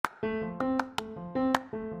You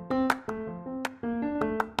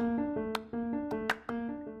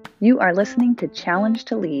are listening to Challenge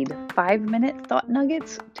to Lead, 5-minute thought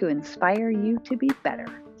nuggets to inspire you to be better.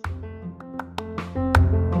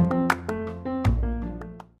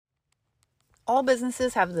 All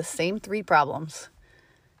businesses have the same 3 problems: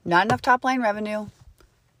 not enough top-line revenue,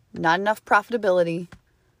 not enough profitability,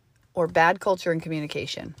 or bad culture and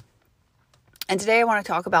communication. And today I want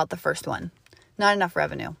to talk about the first one, not enough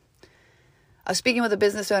revenue. I was speaking with a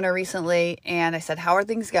business owner recently and I said, "How are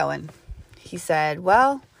things going?" He said,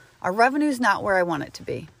 "Well, our revenue's not where I want it to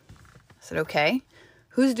be." I said, "Okay,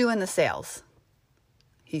 who's doing the sales?"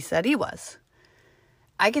 He said he was.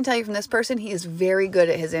 I can tell you from this person, he is very good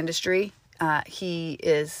at his industry. He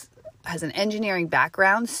has an engineering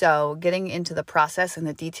background, so getting into the process and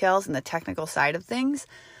the details and the technical side of things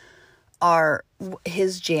are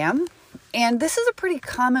his jam. And this is a pretty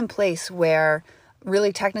common place where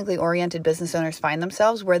really technically oriented business owners find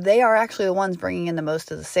themselves, where they are actually the ones bringing in the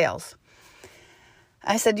most of the sales.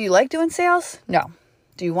 I said, "Do you like doing sales?" "No."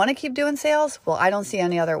 "Do you want to keep doing sales?" "Well, I don't see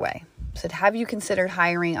any other way." I said, "Have you considered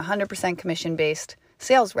hiring a 100% commission-based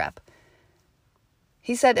sales rep?"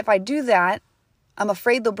 He said, "If I do that, I'm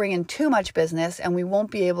afraid they'll bring in too much business and we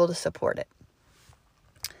won't be able to support it."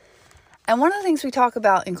 And one of the things we talk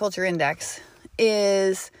about in Culture Index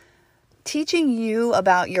is teaching you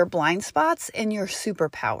about your blind spots and your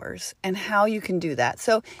superpowers and how you can do that.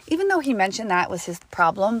 So even though he mentioned that was his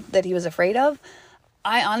problem that he was afraid of,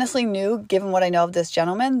 I honestly knew, given what I know of this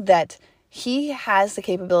gentleman, that he has the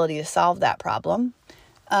capability to solve that problem.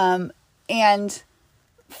 And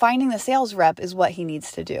finding the sales rep is what he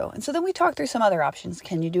needs to do. And so then we talked through some other options.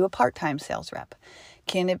 Can you do a part-time sales rep?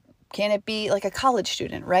 Can it be like a college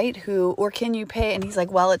student, right? Or can you pay? And he's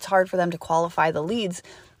like, "Well, it's hard for them to qualify the leads.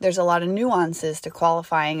 There's a lot of nuances to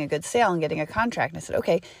qualifying a good sale and getting a contract." And I said,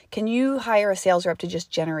 "Okay, can you hire a sales rep to just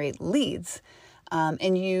generate leads?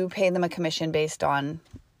 And you pay them a commission based on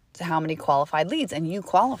how many qualified leads, and you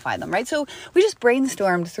qualify them," right? So we just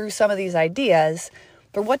brainstormed through some of these ideas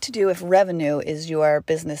for what to do if revenue is your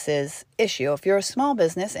business's issue. If you're a small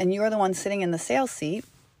business and you're the one sitting in the sales seat,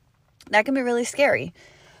 that can be really scary.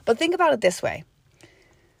 But think about it this way.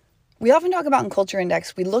 We often talk about in Culture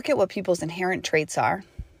Index, we look at what people's inherent traits are,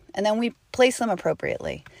 and then we place them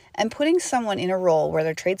appropriately. And putting someone in a role where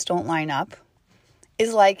their traits don't line up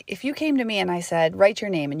is like if you came to me and I said, "Write your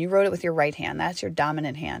name," and you wrote it with your right hand. That's your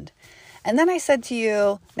dominant hand. And then I said to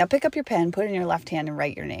you, "Now pick up your pen, put it in your left hand and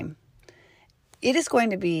write your name." It is going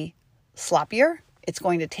to be sloppier. It's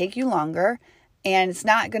going to take you longer, and it's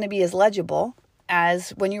not going to be as legible as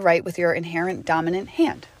when you write with your inherent dominant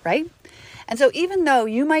hand, right? And so even though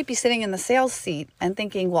you might be sitting in the sales seat and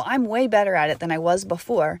thinking, "Well, I'm way better at it than I was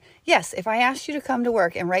before," yes, if I asked you to come to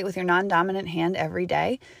work and write with your non-dominant hand every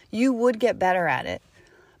day, you would get better at it.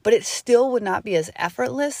 But it still would not be as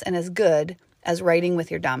effortless and as good as writing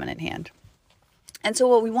with your dominant hand. And so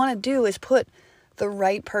what we want to do is put the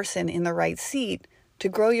right person in the right seat to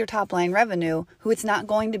grow your top line revenue, who it's not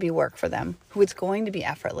going to be work for them, who it's going to be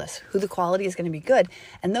effortless, who the quality is going to be good.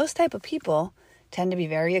 And those type of people tend to be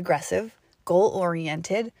very aggressive,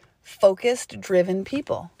 goal-oriented, focused, driven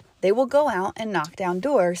people. They will go out and knock down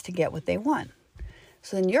doors to get what they want.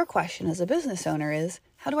 So then your question as a business owner is,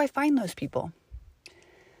 how do I find those people?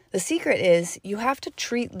 The secret is you have to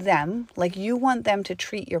treat them like you want them to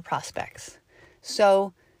treat your prospects.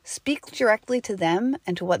 So speak directly to them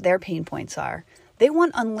and to what their pain points are. They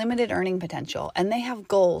want unlimited earning potential and they have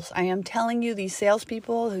goals. I am telling you, these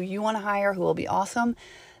salespeople who you want to hire, who will be awesome,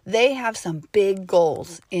 they have some big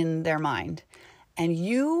goals in their mind. And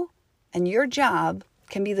you and your job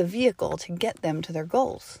can be the vehicle to get them to their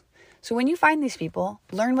goals. So when you find these people,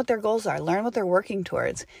 learn what their goals are, learn what they're working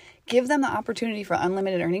towards, give them the opportunity for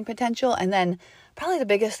unlimited earning potential, and then probably the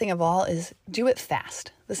biggest thing of all is do it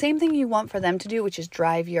fast. The same thing you want for them to do, which is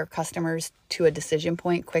drive your customers to a decision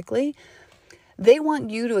point quickly. They want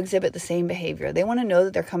you to exhibit the same behavior. They want to know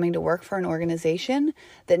that they're coming to work for an organization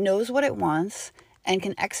that knows what it wants and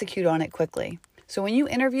can execute on it quickly. So when you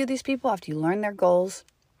interview these people after you learn their goals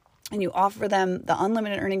and you offer them the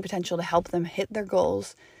unlimited earning potential to help them hit their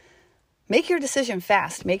goals, make your decision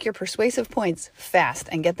fast, make your persuasive points fast,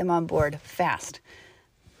 and get them on board fast.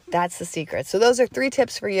 That's the secret. So those are 3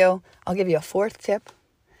 tips for you. I'll give you a 4th tip.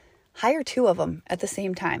 Hire 2 of them at the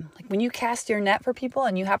same time. Like when you cast your net for people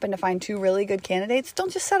and you happen to find 2 really good candidates,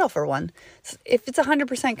 don't just settle for one. If it's a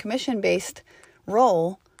 100% commission-based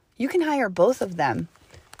role, you can hire both of them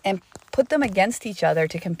and put them against each other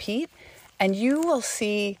to compete, and you will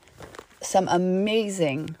see some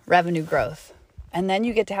amazing revenue growth. And then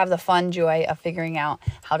you get to have the fun joy of figuring out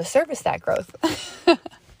how to service that growth.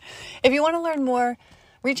 If you want to learn more,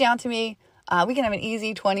 reach out to me. We can have an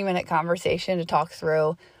easy 20-minute conversation to talk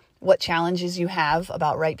through what challenges you have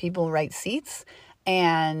about right people, right seats,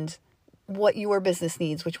 and what your business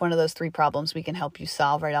needs, which one of those 3 problems we can help you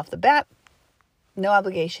solve right off the bat. No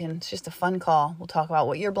obligation. It's just a fun call. We'll talk about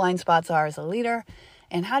what your blind spots are as a leader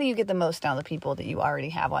and how do you get the most out of the people that you already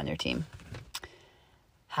have on your team.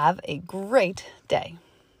 Have a great day.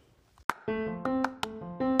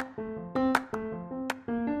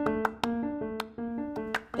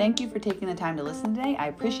 Thank you for taking the time to listen today. I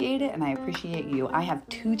appreciate it, and I appreciate you. I have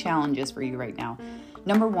 2 challenges for you right now.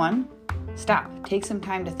 Number 1, stop. Take some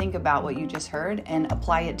time to think about what you just heard and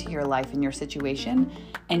apply it to your life and your situation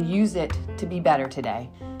and use it to be better today.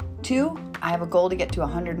 2, I have a goal to get to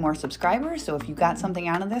 100 more subscribers, so if you got something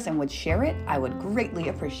out of this and would share it, I would greatly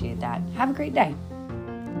appreciate that. Have a great day.